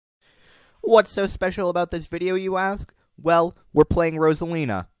What's so special about this video, you ask? Well, we're playing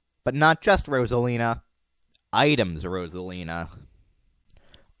Rosalina. But not just Rosalina. Items Rosalina.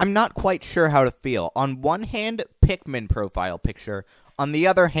 I'm not quite sure how to feel. On one hand, Pikmin profile picture. On the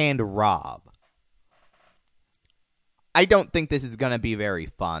other hand, Rob. I don't think this is gonna be very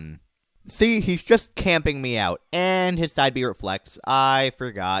fun. See, he's just camping me out. And his side B reflects. I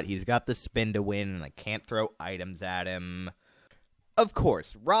forgot. He's got the spin to win, and I can't throw items at him. Of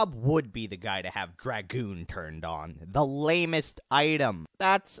course, Rob would be the guy to have Dragoon turned on. The lamest item.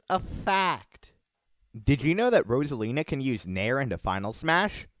 That's a fact. Did you know that Rosalina can use Nair into Final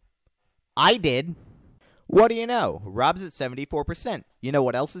Smash? I did. What do you know? Rob's at 74%. You know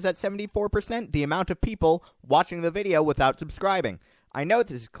what else is at 74%? The amount of people watching the video without subscribing. I know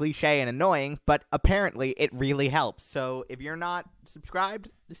this is cliche and annoying, but apparently it really helps. So if you're not subscribed,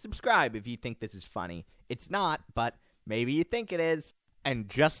 subscribe if you think this is funny. It's not, but maybe you think it is. And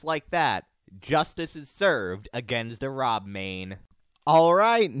just like that, justice is served against a Rob main.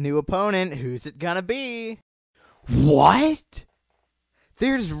 Alright, new opponent. Who's it gonna be? What?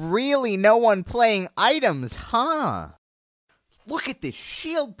 There's really no one playing items, huh? Look at this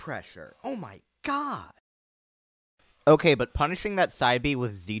shield pressure. Oh my god. Okay, but punishing that side B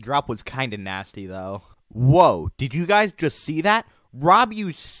with Z-drop was kinda nasty, though. Whoa, did you guys just see that? Rob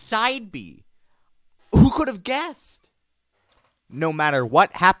used side B. Who could have guessed? No matter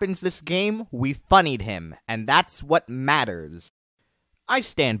what happens this game, we funnied him, and that's what matters. I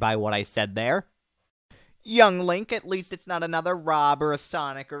stand by what I said there. Young Link, at least it's not another Rob or a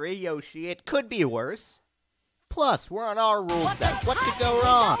Sonic or a Yoshi. It could be worse. Plus, we're on our rule set. What could go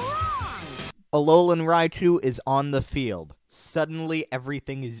wrong? Alolan Raichu is on the field. Suddenly,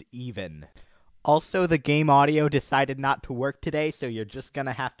 everything is even. Also, the game audio decided not to work today, so you're just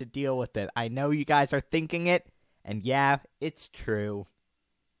gonna have to deal with it. I know you guys are thinking it, and yeah, it's true.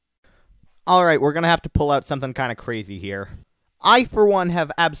 Alright, we're gonna have to pull out something kinda crazy here. I, for one,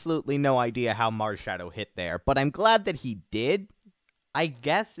 have absolutely no idea how Marshadow hit there, but I'm glad that he did. I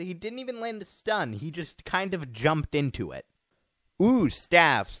guess he didn't even land a stun, he just kind of jumped into it. Ooh,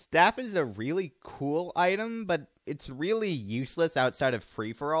 Staff. Staff is a really cool item, but it's really useless outside of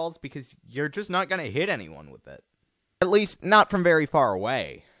free-for-alls because you're just not going to hit anyone with it. At least, not from very far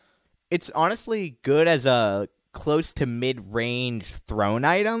away. It's honestly good as a close to mid-range thrown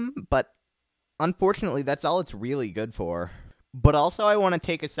item, but unfortunately, that's all it's really good for. But also, I want to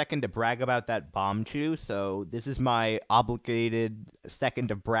take a second to brag about that Bomb Chew, so this is my obligated second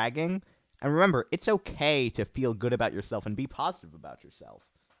of bragging. And remember, it's okay to feel good about yourself and be positive about yourself.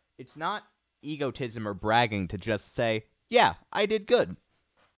 It's not egotism or bragging to just say, yeah, I did good.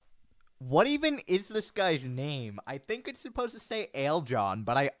 What even is this guy's name? I think it's supposed to say Ailjon,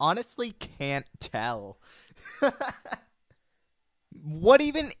 but I honestly can't tell. What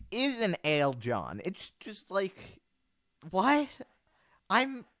even is an Ailjon? It's just like, what?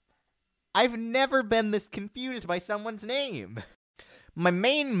 I've never been this confused by someone's name. My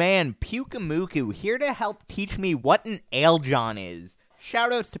main man, Pyukamuku, here to help teach me what an Ailjon is.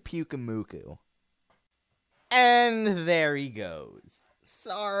 Shoutouts to Pyukamuku. And there he goes.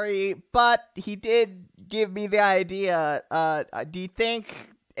 Sorry, but he did give me the idea. Do you think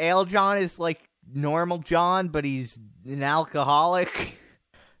Ailjon is like normal John, but he's an alcoholic?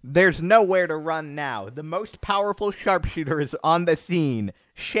 There's nowhere to run now. The most powerful sharpshooter is on the scene.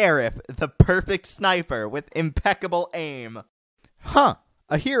 Sheriff, the perfect sniper with impeccable aim. Huh,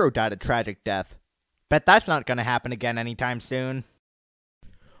 a hero died a tragic death. Bet that's not gonna happen again anytime soon.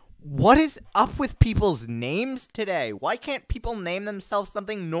 What is up with people's names today? Why can't people name themselves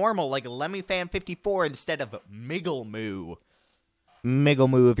something normal like LemmyFan54 instead of Miggle Moo,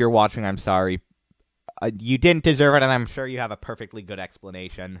 if you're watching, I'm sorry. You didn't deserve it, and I'm sure you have a perfectly good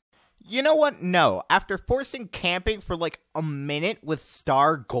explanation. You know what? No. After forcing camping for like a minute with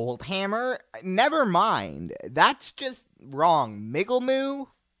Star Goldhammer, never mind. That's just wrong. Moo?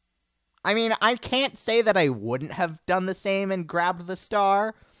 I mean, I can't say that I wouldn't have done the same and grabbed the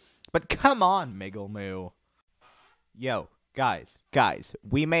star, but come on, Moo. Yo, guys,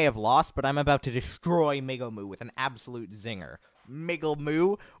 we may have lost, but I'm about to destroy Moo with an absolute zinger.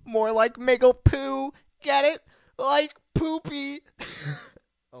 Moo? More like Poo. Get it? Like poopy.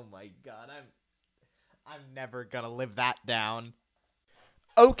 Oh my god, I'm never gonna live that down.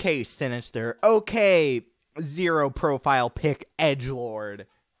 Okay, Sinister. Okay, zero profile pick edgelord.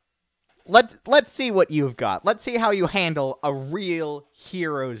 Let's see what you've got. Let's see how you handle a real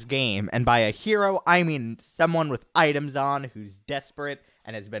hero's game. And by a hero, I mean someone with items on who's desperate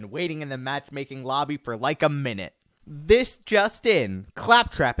and has been waiting in the matchmaking lobby for like a minute. This just in.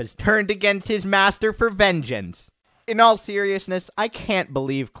 Claptrap has turned against his master for vengeance. In all seriousness, I can't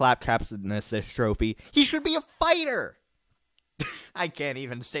believe Claptrap's in this trophy. He should be a fighter! I can't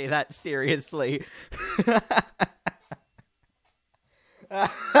even say that seriously.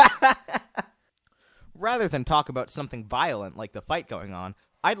 Rather than talk about something violent like the fight going on,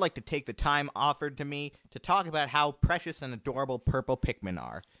 I'd like to take the time offered to me to talk about how precious and adorable purple Pikmin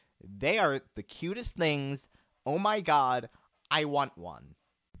are. They are the cutest things. Oh my god, I want one.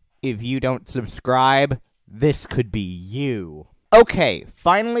 If you don't subscribe, this could be you. Okay,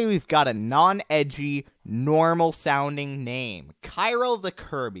 finally we've got a non-edgy, normal-sounding name. Kyril the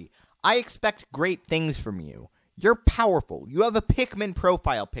Kirby. I expect great things from you. You're powerful. You have a Pikmin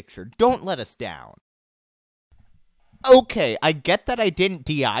profile picture. Don't let us down. Okay, I get that I didn't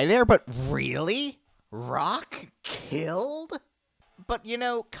DI there, but really? Rock killed? But you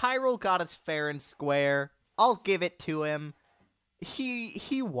know, Kyril got us fair and square. I'll give it to him.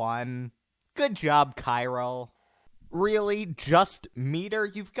 He won. Good job, Kyril. Really? Just meter?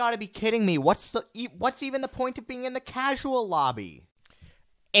 You've got to be kidding me. What's even the point of being in the casual lobby?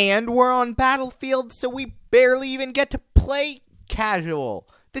 And we're on Battlefield, so we barely even get to play casual.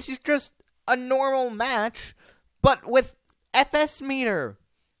 This is just a normal match, but with FS meter.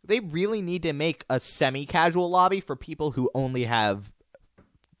 They really need to make a semi-casual lobby for people who only have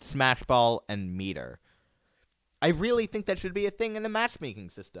Smash Ball and meter. I really think that should be a thing in the matchmaking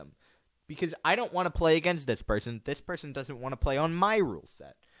system. Because I don't want to play against this person. This person doesn't want to play on my rule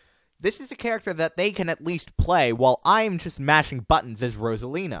set. This is a character that they can at least play while I'm just mashing buttons as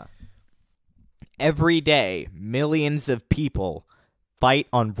Rosalina. Every day, millions of people fight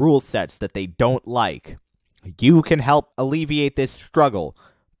on rule sets that they don't like. You can help alleviate this struggle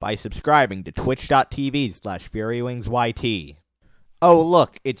by subscribing to twitch.tv/FuryWingsYT. Oh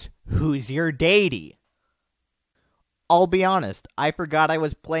look, it's Who's Your Daddy? I'll be honest, I forgot I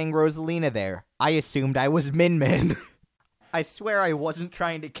was playing Rosalina there. I assumed I was Min Min. I swear I wasn't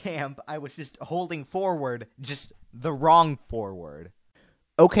trying to camp, I was just holding forward, just the wrong forward.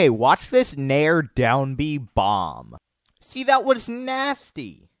 Okay, watch this Nair down B bomb. See, that was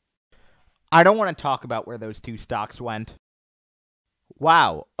nasty. I don't want to talk about where those two stocks went.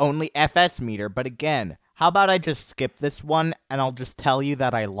 Wow, only FS meter, but again, how about I just skip this one and I'll just tell you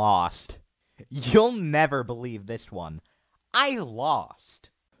that I lost. You'll never believe this one. I lost.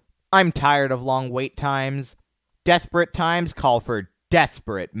 I'm tired of long wait times. Desperate times call for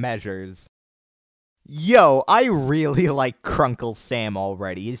desperate measures. Yo, I really like Crunkle Sam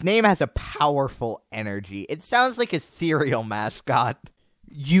already. His name has a powerful energy. It sounds like a cereal mascot.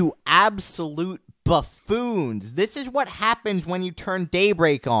 You absolute buffoons. This is what happens when you turn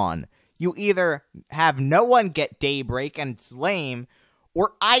Daybreak on. You either have no one get Daybreak and it's lame,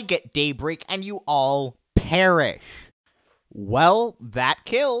 or I get Daybreak and you all perish. Well, that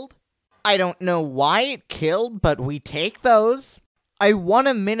killed. I don't know why it killed, but we take those. I want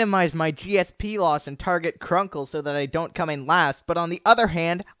to minimize my GSP loss and target Crunkle so that I don't come in last, but on the other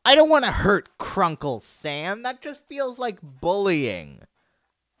hand, I don't want to hurt Crunkle Sam. That just feels like bullying.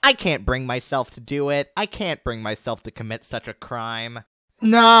 I can't bring myself to do it. I can't bring myself to commit such a crime.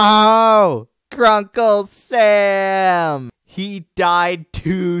 No! Crunkle Sam! He died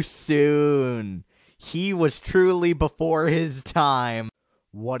too soon. He was truly before his time.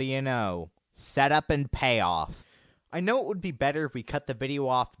 What do you know? Setup and payoff. I know it would be better if we cut the video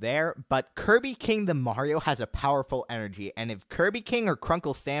off there, but Kirby King the Mario has a powerful energy, and if Kirby King or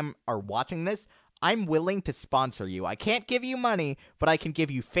Crunkle Sam are watching this, I'm willing to sponsor you. I can't give you money, but I can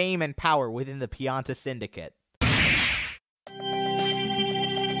give you fame and power within the Pianta Syndicate.